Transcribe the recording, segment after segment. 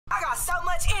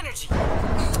much energy.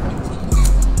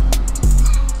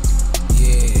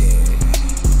 Yeah.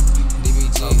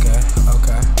 DBG. Okay.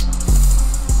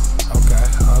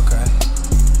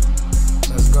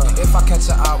 Let's go. If I catch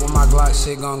her out with my Glock,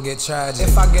 shit gon' get tragic.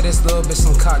 If I get this little bitch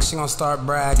some cock, she gon' start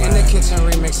bragging. In the kitchen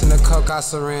remixing the coke, I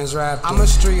syringe rapping. I'm a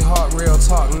street hawk, real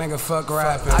talk, nigga, fuck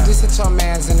rapping. I just hit your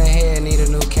mans in the head, need a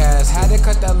new cast. Had to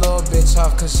cut that little bitch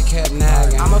off cause she kept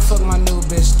nagging. I'ma fuck my new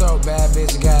bitch throat, bad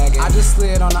bitch gagging. I just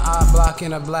slid on the op block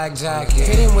in a black jacket.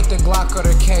 Hit him with the Glock or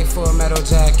the K for a metal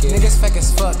jacket. Niggas fake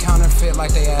as fuck, counterfeit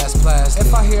like they ass plastic.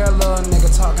 If I hear a little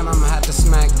nigga talking, I'ma have to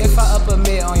smack bitch. If I up a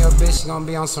mid on your bitch, she gon'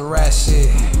 be on some rat shit.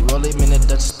 Roll him in the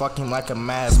Dutch, spark him like a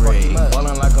Maverick.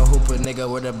 Ballin' like a hooper,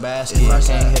 nigga with a basket. I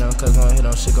can't hit him, cause gon' hit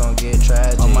him, shit gon' get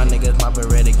tragic. All my niggas, my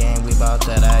Beretta gang, we bout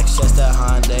that action. Just that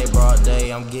Hyundai, broad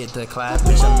day, I'm get to clap.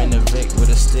 Bitch, I'm in the Vic with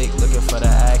a stick, looking for the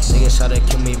action. Niggas try to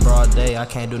kill me broad day, I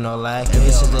can't do no lacking.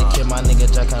 This is the kid, my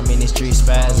nigga Jack, I'm in the street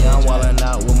spaz. Yeah, I'm wallin'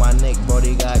 out with my Nick,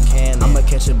 Brody got cannon. I'ma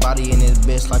catch a body in this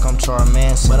bitch like I'm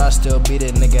Charmanson. But I still beat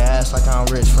a nigga ass like I'm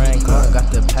Rich Franklin.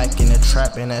 Got the pack in the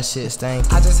trap and that shit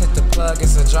stankin'. I just hit the plug,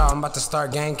 it's a draw, I'm about to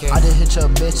start ganking. I just hit your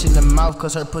bitch in the mouth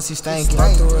cause her pussy stankin'.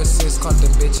 Right through her sis, caught the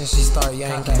bitch and she start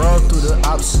yanking. Bro, through the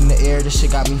ops in the air, this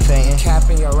shit got me faintin'.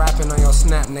 Capping, you're rapping on your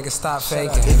snap, nigga, stop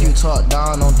faking. If you talk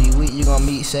down on D-Week, you gon'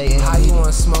 meet Satan. How you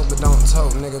wanna smoke but don't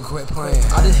tote, nigga, quit playing.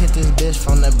 I just hit this bitch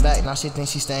from the back, now she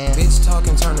thinks she stayin'. Bitch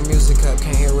talking, turn the music up,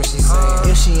 can't hear what she saying.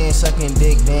 If she ain't sucking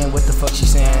dick, then what the fuck she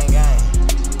saying?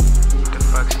 What the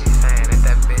fuck she saying? If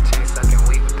that bitch ain't sucking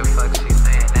weak, what the fuck she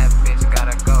saying? That bitch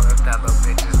gotta go if that little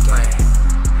bitch is playing.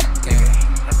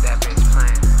 If that bitch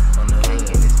playing. On the hood.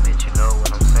 In this bitch, you know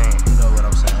what I'm saying. You know what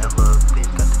I'm saying? The little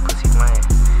bitch got the pussy playing.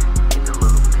 And the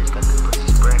little bitch got the pussy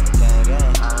spraying.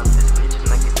 Gang. I up this bitch and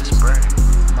I get the spray.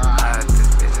 I up this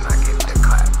bitch and I get the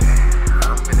clapping.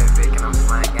 I'm in the Vic and I'm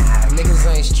slanging hack. Niggas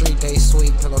ain't street, they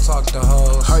sweet, pillow talk the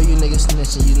hoes. Heard you niggas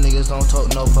snitching, you niggas don't talk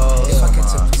no pose. If I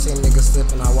catch a pussy nigga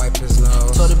slipping, I wipe his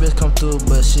nose. Told the bitch come through,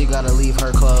 but she gotta leave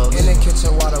her clothes. In the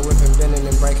kitchen, water whipping, bending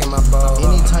and breaking my bowl.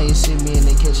 Anytime you see me in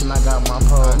the kitchen, I got my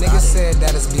pole. Niggas said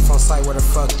that it's beef on sight, where the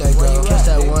fuck they go? Catch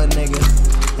that one nigga,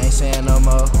 ain't saying no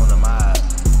more. On the mob,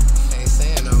 Ain't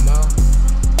saying no more.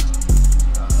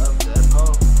 up that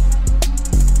pole,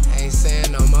 Ain't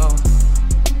saying no more.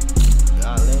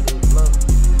 gotta let it blow.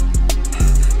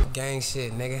 Gang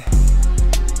shit, nigga.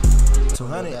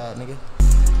 200, nigga.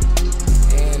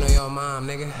 And on your mom,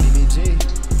 nigga.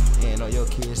 DBG, and on your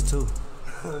kids too.